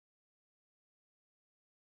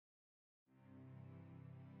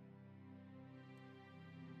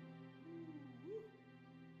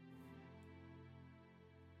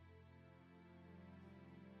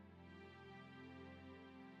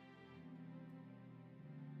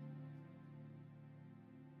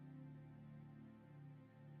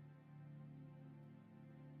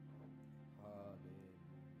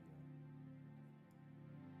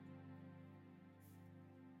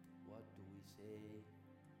say?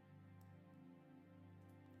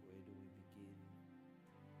 Where do we begin?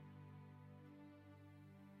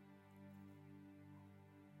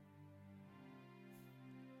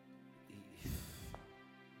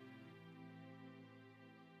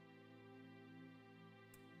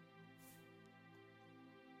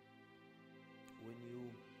 When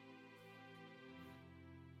you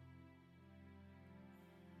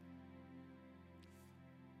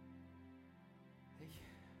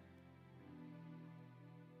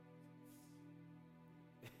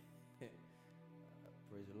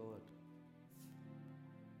praise the Lord.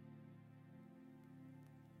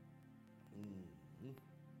 Mm-hmm.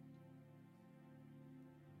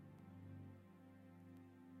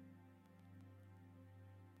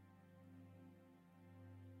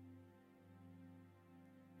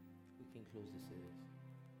 We can close the service.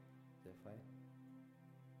 Is that fine?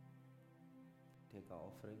 Take our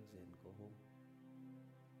offerings and go home.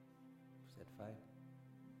 Is that fine?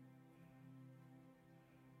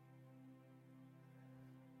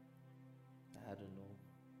 I don't know.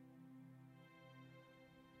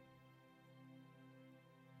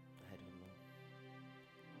 I don't know.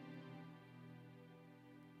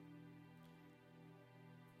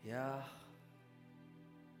 Yeah.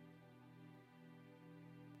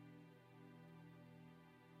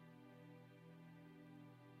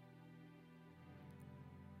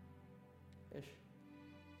 Ish.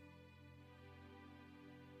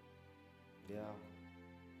 Yeah.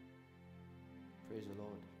 Praise the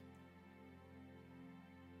Lord.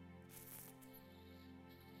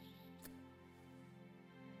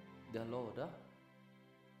 The Lord, huh?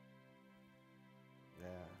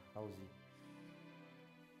 Yeah, how's he?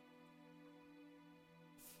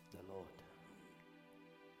 The Lord.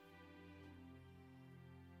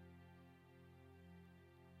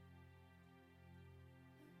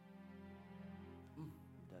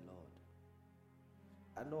 The Lord.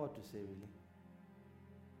 I know what to say, really.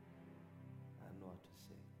 I know what to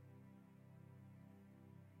say.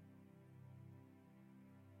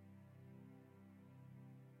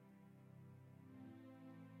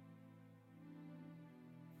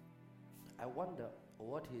 I wonder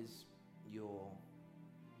what is your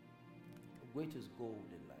greatest goal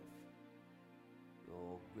in life,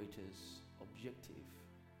 your greatest objective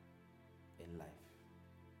in life.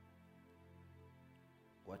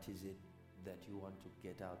 What is it that you want to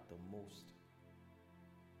get out the most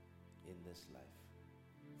in this life?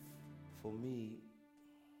 For me,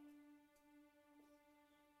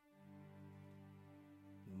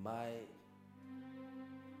 my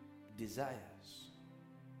desires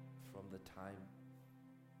from the time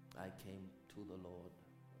I came to the Lord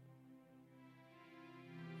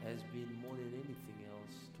has been more than anything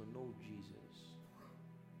else to know Jesus,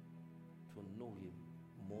 to know Him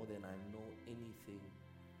more than I know anything,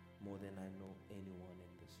 more than I know anyone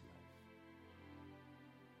in this life.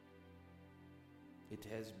 It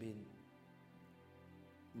has been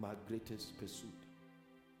my greatest pursuit.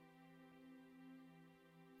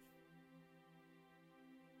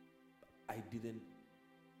 I didn't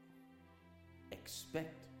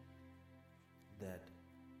expect that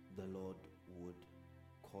the Lord would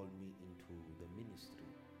call me into the ministry.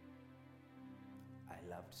 I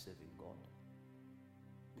loved serving God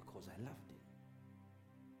because I loved Him.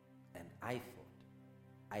 And I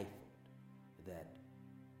thought that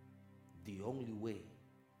the only way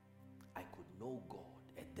I could know God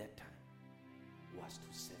at that time was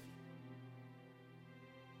to serve Him.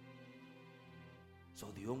 So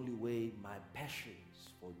the only way my passions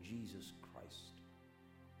for Jesus Christ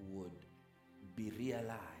would be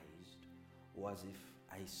realized was if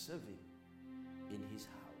I serve Him in His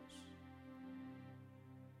house.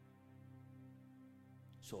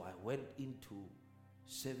 So I went into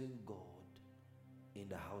serving God in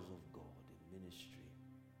the house of God, in ministry.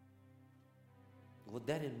 With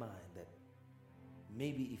that in mind, that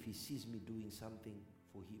maybe if He sees me doing something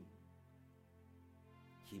for Him,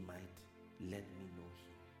 He might let me know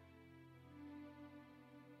Him.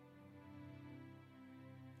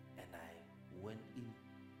 And I went in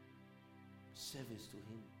service to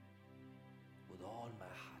Him with all my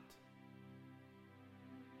heart,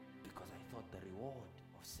 because I thought the reward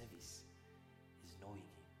of service is knowing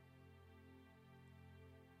Him.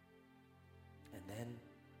 And then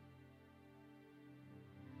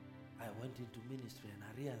I went into ministry and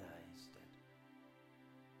I realized that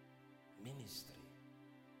ministry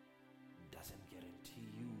doesn't guarantee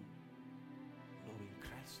you knowing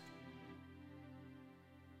Christ.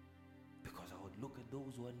 Because I would look at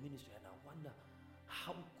those who are in ministry and I wonder,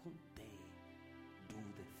 how could they do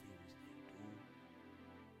the things they do?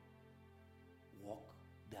 Walk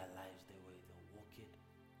their lives the way they walk it.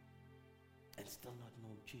 still not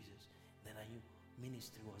know Jesus, then I knew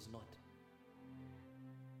ministry was not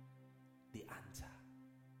the answer.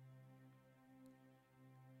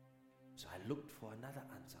 So I looked for another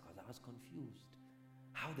answer because I was confused.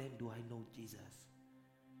 How then do I know Jesus?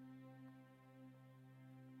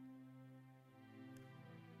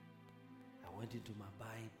 I went into my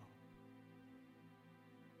Bible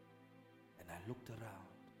and I looked around,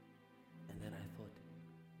 and then I thought,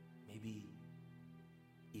 maybe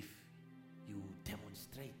if you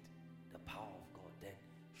demonstrate the power of God, then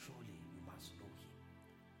surely you must know Him.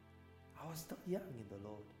 I was still young in the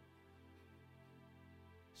Lord.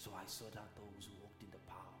 So I sought out those who walked in the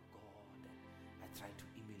power of God, and I tried to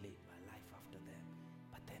emulate my life after them.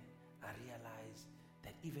 But then I realized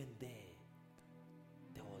that even there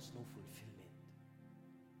was no fulfillment.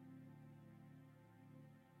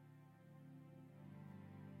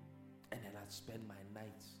 And then I'd spend my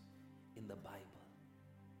nights in the Bible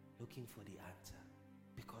looking for the answer,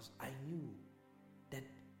 because I knew that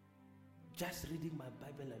just reading my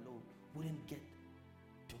Bible alone wouldn't get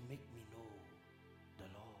to make me know the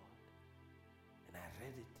Lord. And I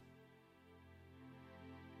read it,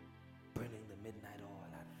 burning the midnight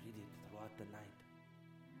oil. I read it throughout the night.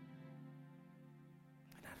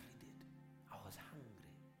 And I read it. I was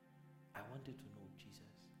hungry. I wanted to know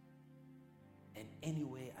Jesus. And any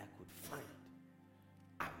way I could find,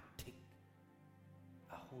 I would take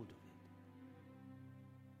a hold of it.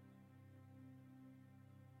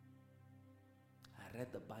 I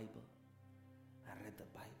read the Bible. I read the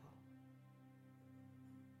Bible.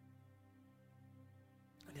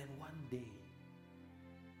 And then one day,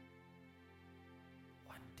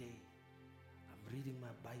 I'm reading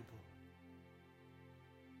my Bible.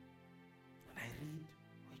 And I read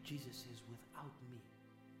where Jesus says, without me,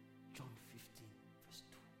 John 15, verse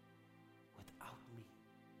 2, without me,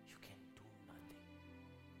 you can do nothing.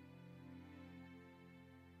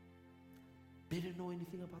 Didn't know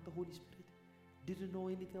anything about the Holy Spirit. Didn't know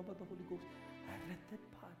anything about the Holy Ghost. I read that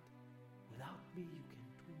part. Without me, you can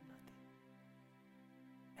do nothing.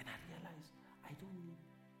 And I realized I don't need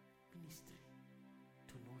ministry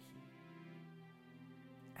to know Him.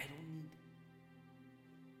 I don't need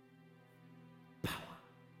power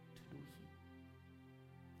to know Him.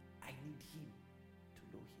 I need Him to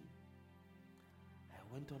know Him. I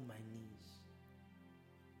went on my knees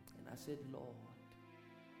and I said, Lord,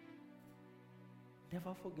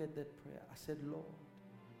 never forget that prayer. I said, Lord,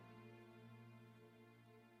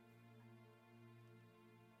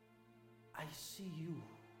 I see you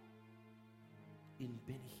in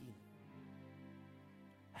Benny Hinn.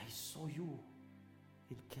 I saw you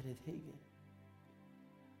in Kenneth Hagin.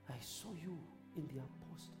 I saw you in the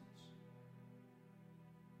apostles.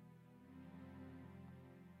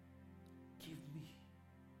 Give me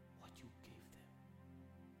what you gave them.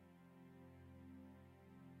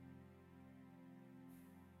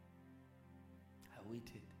 I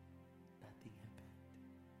waited. Nothing happened.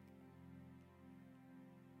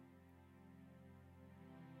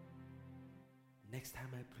 Next time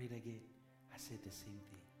I prayed again, I said the same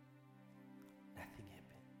thing. Nothing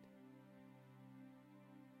happened.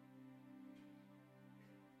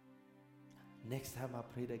 Next time I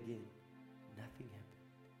prayed again, nothing happened.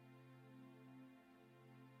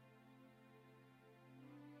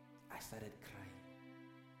 I started crying.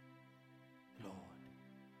 Lord,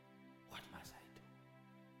 what must I do?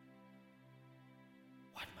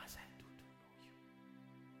 What must I do to know you?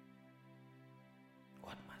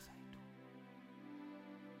 What must I do?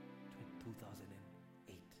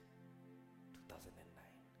 2008, 2009,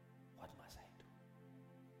 what must I do?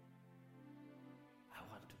 I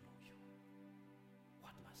want to know you.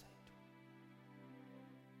 What must I do?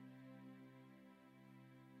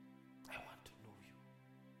 I want to know you.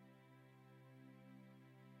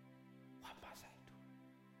 What must I do?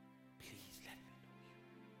 Please let me know you.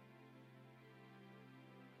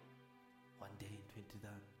 One day in 2009,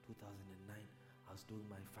 I was doing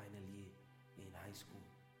my final year in high school.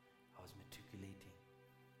 I was matriculating.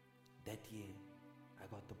 That year, I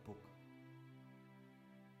got the book,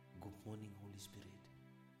 Good Morning, Holy Spirit.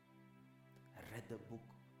 I read the book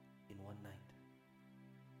in one night.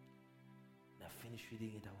 And I finished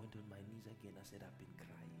reading it. I went on my knees again. I said, I've been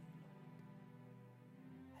crying,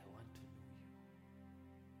 Lord. I want to know you.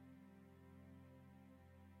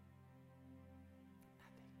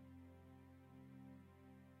 Nothing.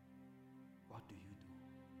 What do you do?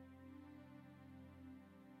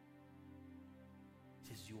 It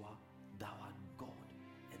says, thou art God,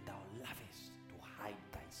 and thou lovest to hide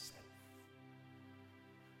thyself.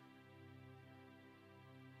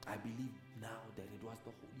 I believe now that it was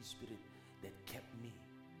the Holy Spirit that kept me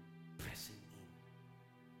pressing in.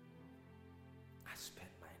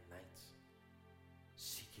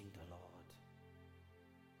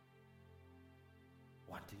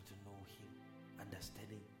 wanting to know Him,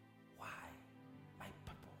 understanding why, my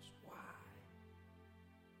purpose, why.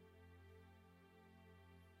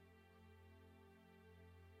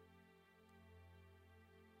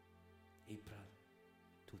 April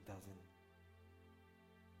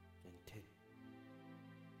 2010.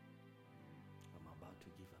 I'm about to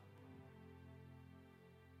give up.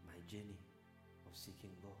 My journey of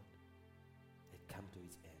seeking God had come to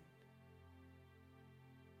its end.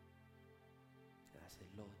 And I said,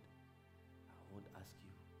 Lord, I won't ask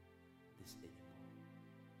you this anymore.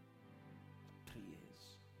 3 years.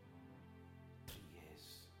 3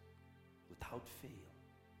 years. Without fail.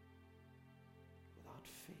 Without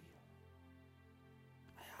fail.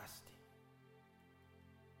 I asked Him.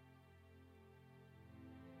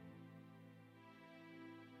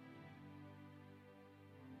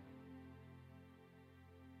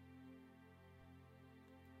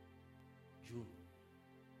 June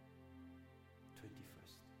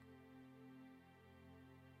 21st.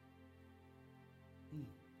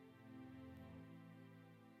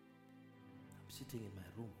 I'm sitting in my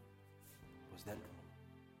room. It was that room.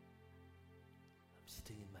 I'm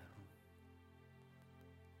sitting in my room.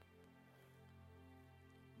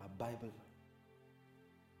 My Bible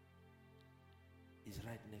is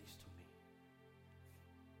right next to me.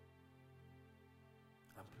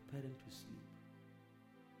 I'm preparing to sleep.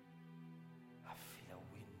 I feel a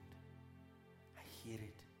wind. I hear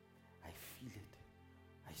it. I feel it.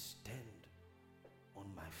 I stand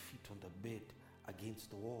on my feet on the bed against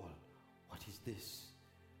the wall. What is this?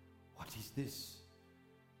 What is this?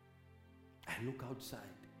 I look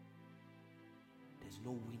outside. There's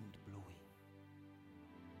no wind blowing.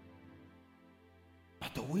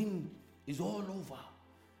 But the wind is all over.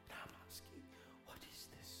 And I'm asking, what is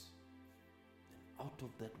this? And out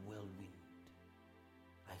of that whirlwind,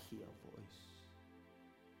 I hear a voice.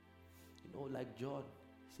 You know, like John,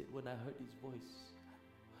 he said, when I heard his voice,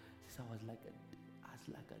 he said, I was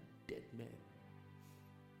like a dead man.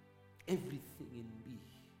 Everything in me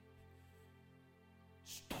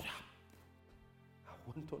stood up. I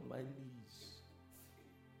went on my knees.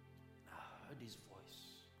 I heard his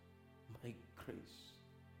voice. My grace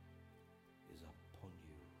is upon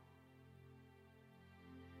you.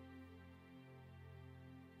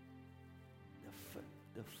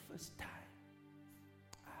 The first time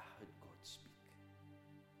I heard God speak,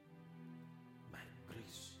 my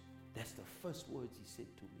grace, that's the first words He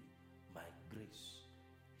said to me. My grace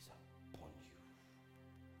is upon you.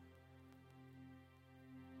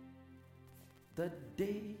 The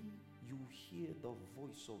day you hear the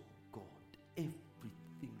voice of God,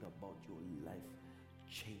 everything about your life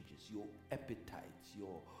changes. Your appetites,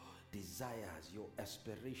 your desires, your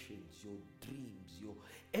aspirations, your dreams, your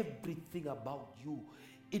everything about you,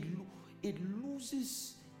 it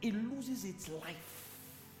loses its life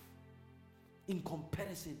in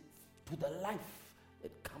comparison to the life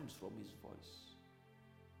that comes from His voice.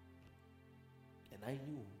 And I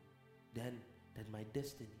knew then that my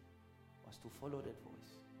destiny was to follow that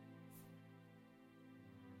voice.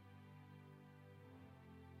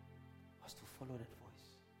 Was to follow that voice.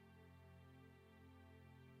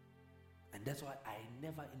 And that's why I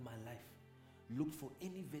never in my life looked for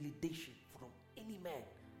any validation from any man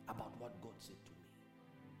about what God said to me.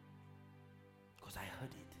 Because I heard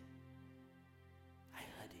it. I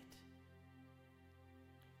heard it.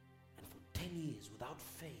 And for 10 years, without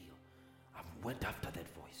fail, I've went after that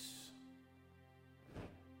voice.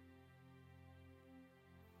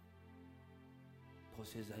 Paul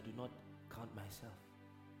says, I do not count myself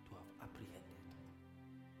to have apprehended,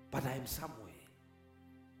 but I am somewhere.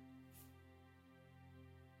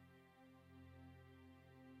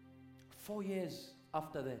 Four years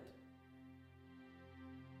after that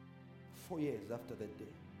day,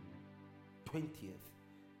 20th,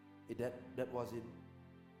 that was in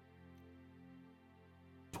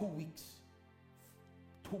 2 weeks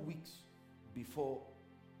before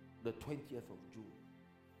the 20th of June.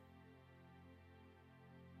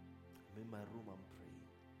 I'm in my room, I'm praying,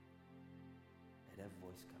 and that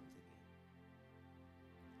voice comes again.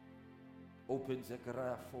 Open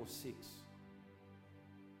Zechariah 4:6.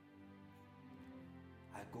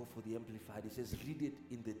 I go for the Amplified. It says, read it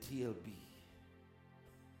in the TLB.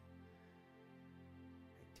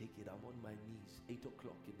 I take it. I'm on my knees. 8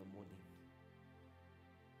 o'clock in the morning.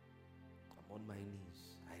 I'm on my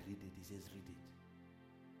knees. I read it. He says, read it.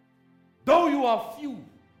 Though you are few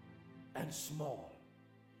and small,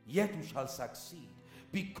 yet you shall succeed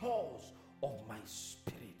because of my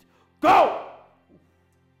spirit. Go!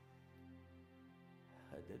 I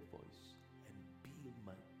heard that voice. And build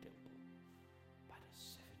my temple by the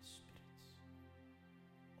 7 spirits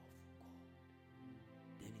of God.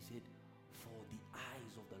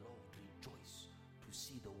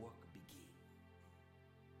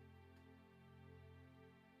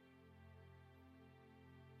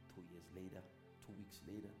 years later, 2 weeks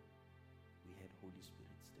later, we had Holy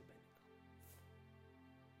Spirit's tabernacle.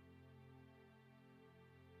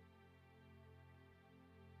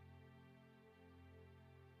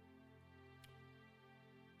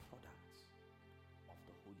 Products of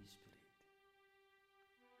the Holy Spirit.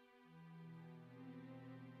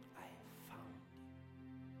 I have found it,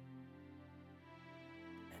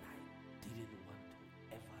 and I didn't want to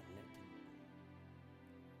ever let him go.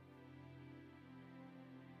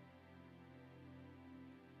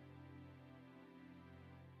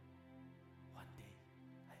 One day,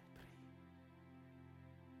 I prayed.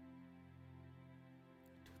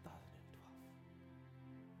 2012.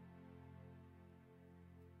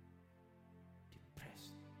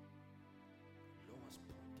 Depressed. Lowest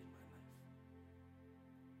point in my life.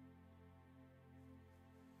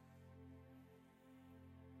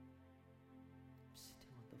 I'm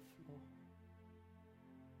sitting on the floor.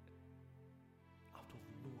 Out of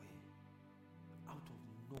nowhere. Out of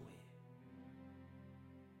nowhere.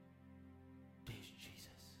 There's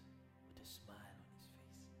Jesus with a smile on his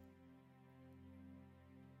face.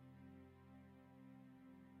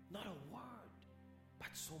 Not a word,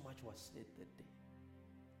 but so much was said that day.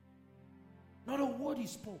 Not a word he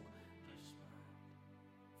spoke, just smiled.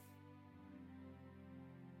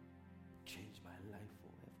 Changed my life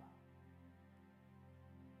forever.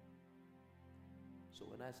 So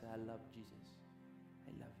when I say I love Jesus,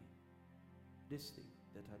 I love him. This thing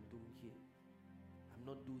that I'm doing here, I'm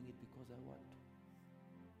not doing it because I want to.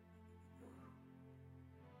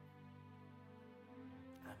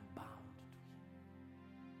 I'm bound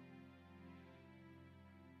to him.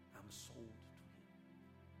 I'm sold to him.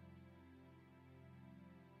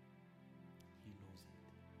 He knows it.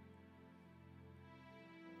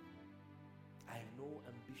 I have no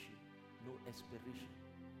ambition, no aspiration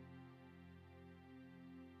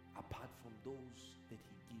apart from those that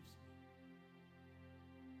he gives me.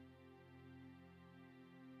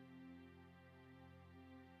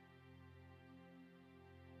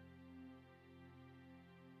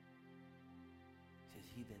 Says,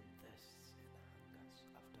 he that thirsts and hungers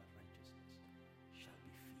after righteousness shall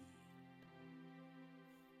be filled.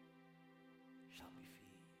 Shall be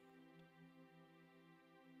filled.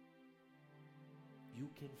 You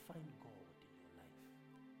can find God in your life.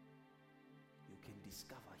 You can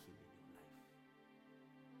discover him in your life.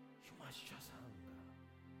 You must just hunger.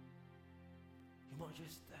 You must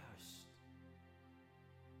just thirst.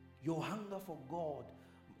 Your hunger for God.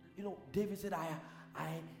 You know, David said, I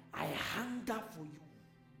hunger for you.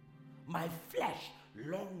 My flesh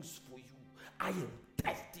longs for you. I am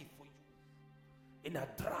thirsty for you in a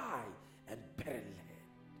dry and barren land.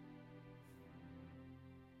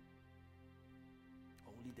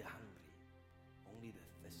 Only the hungry, only the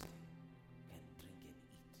thirsty can drink and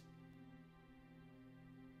eat.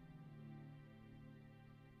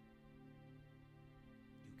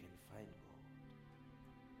 You can find God.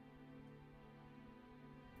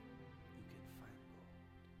 You can find God.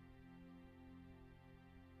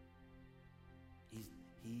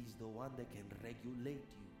 He's the one that can regulate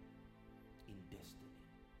you in destiny.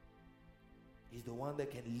 He's the one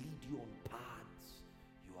that can lead you on paths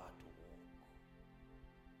you are to walk.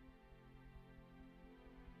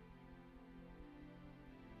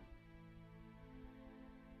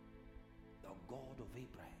 The God of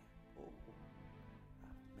Abraham. Oh,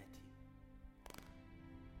 I've met him.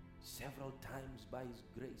 Several times by his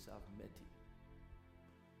grace I've met him.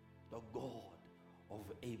 The God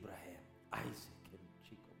of Abraham, Isaac, and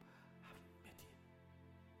Jacob. I've met him.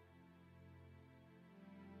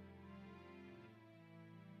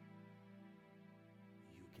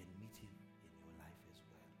 You can meet him in your life as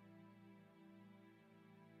well.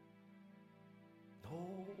 No,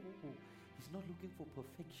 he's not looking for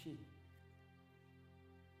perfection.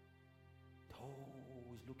 No,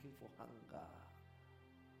 he's looking for hunger.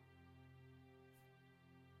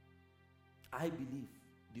 I believe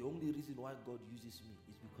the only reason why God uses me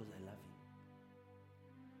is because I love him.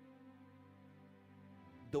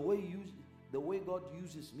 The way God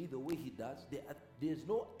uses me, the way he does, there's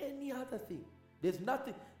no any other thing. There's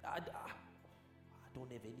nothing. I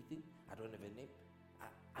don't have anything. I don't have a name.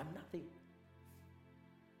 I'm nothing.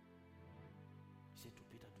 He said to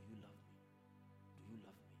Peter, do you love me? Do you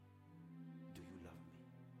love me? Do you love me?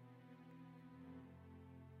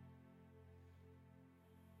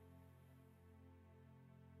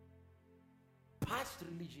 Past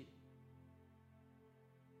religion.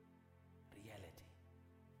 Reality.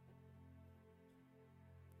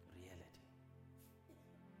 Reality.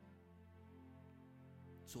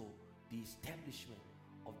 So the establishment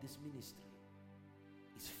of this ministry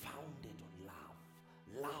is founded on love.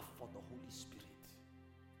 Love for the Holy Spirit.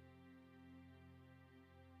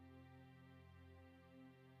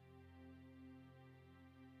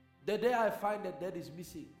 The day I find that is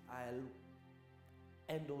missing, I'll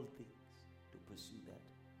end all things to pursue that.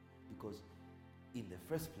 Because in the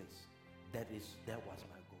first place, that was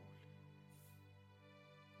my goal.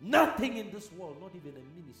 Nothing in this world, not even a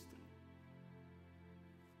ministry,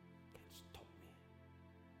 can stop me.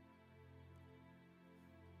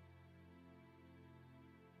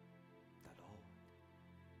 The Lord.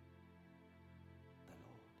 The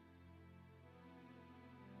Lord.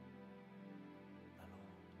 The Lord.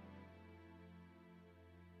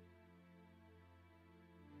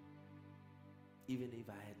 Even if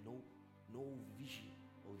I had no vision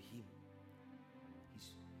of Him,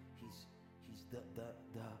 He's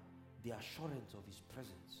the assurance of His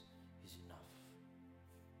presence is enough.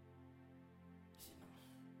 Is enough.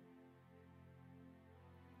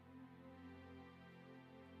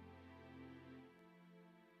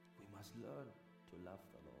 We must learn to love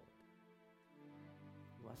the Lord.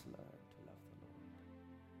 We must learn to love the Lord.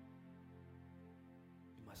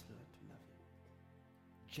 We must learn to love Him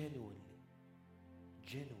genuinely,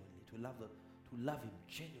 to love Him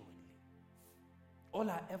genuinely. All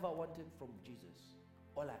I ever wanted from Jesus,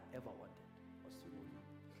 all I ever wanted was to know Him.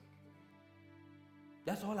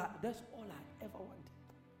 That's all I ever wanted.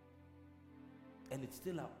 And it's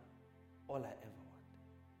still all I ever want.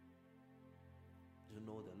 To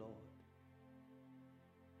know the Lord.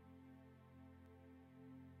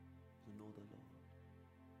 To know the Lord.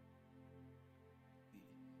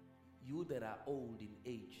 You that are old in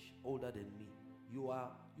age, older than me, you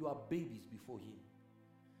are babies before Him.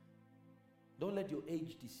 Don't let your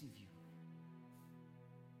age deceive you.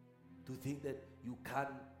 To think that you can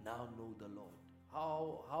now know the Lord.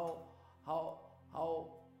 How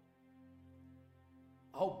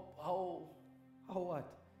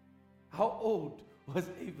old was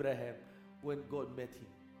Abraham when God met him?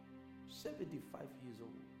 75 years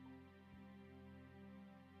old.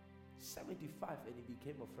 75, and he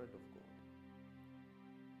became a friend of God.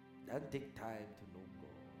 Doesn't take time to know God.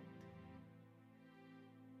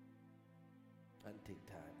 Doesn't take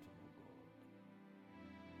time to know God.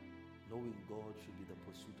 Knowing God should be the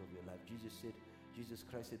pursuit of your life. Jesus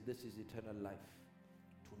Christ said, this is eternal life.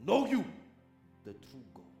 To know you, the true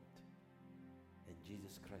God, and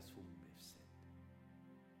Jesus Christ whom you have sent.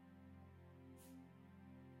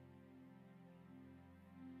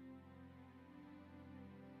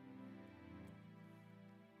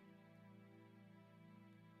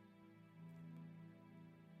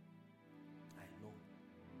 I know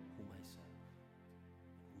whom I serve,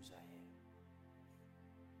 whose I am.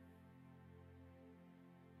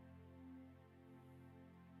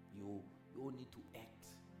 You all need to act.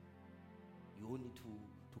 You all need to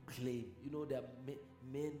claim. You know, there are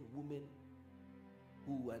men, women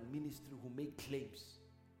who are in ministry who make claims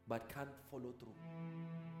but can't follow through.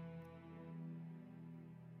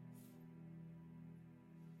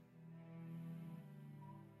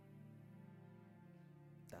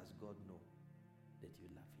 Does God know that you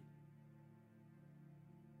love Him?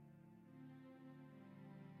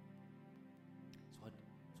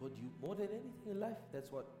 So do you, more than anything in life,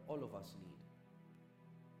 that's what all of us need.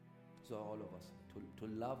 So all of us, to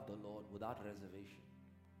love the Lord without reservation.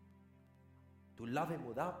 To love Him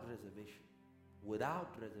without reservation.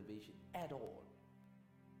 Without reservation at all.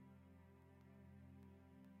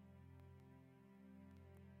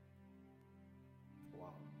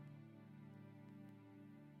 Wow.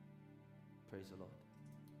 Praise the Lord.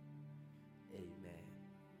 Amen.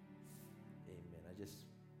 Amen. I just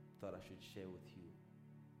thought I should share with you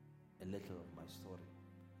a little of my story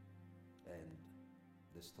and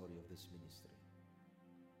the story of this ministry.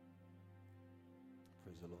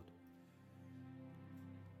 Praise the Lord.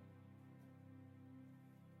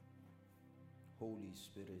 Holy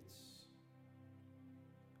Spirit's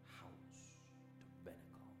house,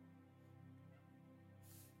 tabernacle.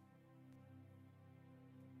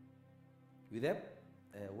 With them?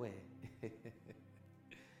 Where?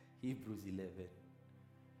 Hebrews 11.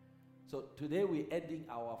 So today we're ending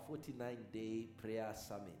our 49-day prayer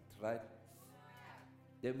summit, right?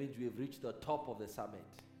 That means we've reached the top of the summit.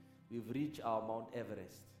 We've reached our Mount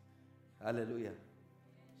Everest. Hallelujah.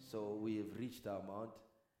 So we have reached our Mount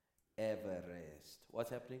Everest. What's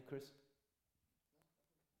happening, Chris?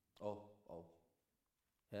 Oh.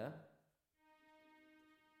 Yeah?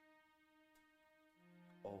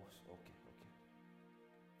 Oh, okay.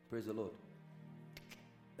 Praise the Lord.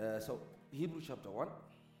 So, Hebrews chapter 1.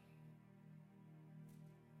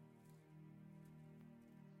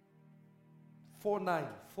 For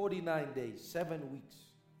 49 days, 7 weeks.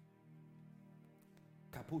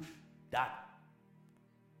 Kapush, done.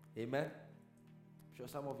 Amen. I'm sure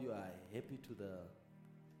some of you are happy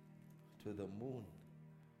to the moon.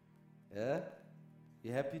 Yeah?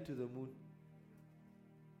 You happy to the moon?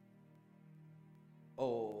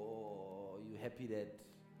 Oh, you happy that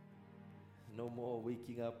no more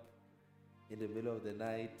waking up in the middle of the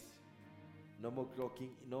night, no more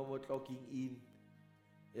clocking in.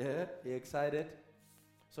 Yeah, you excited?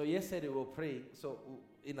 So yesterday we were praying. So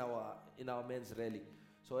in our men's rally.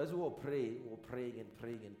 So as we were praying and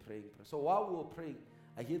praying. So while we were praying,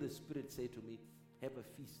 I hear the Spirit say to me, "Have a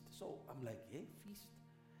feast." So I'm like, "Hey, feast."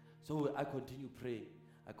 So I continue praying,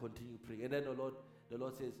 and then the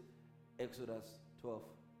Lord says, Exodus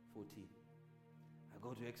 12:14. I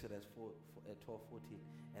go to Exodus 12:14,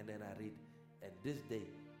 and then I read, "And this day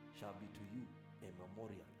shall be to you a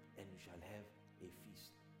memorial, and you shall have a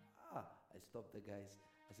feast." I stopped the guys.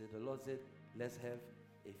 I said, "The Lord said, let's have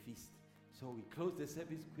a feast." So we closed the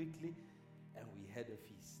service quickly, and we had a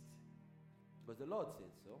feast. Because the Lord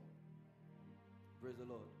said so. Praise the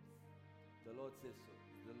Lord. The Lord says so.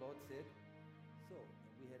 The Lord said so.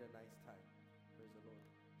 And we had a nice time.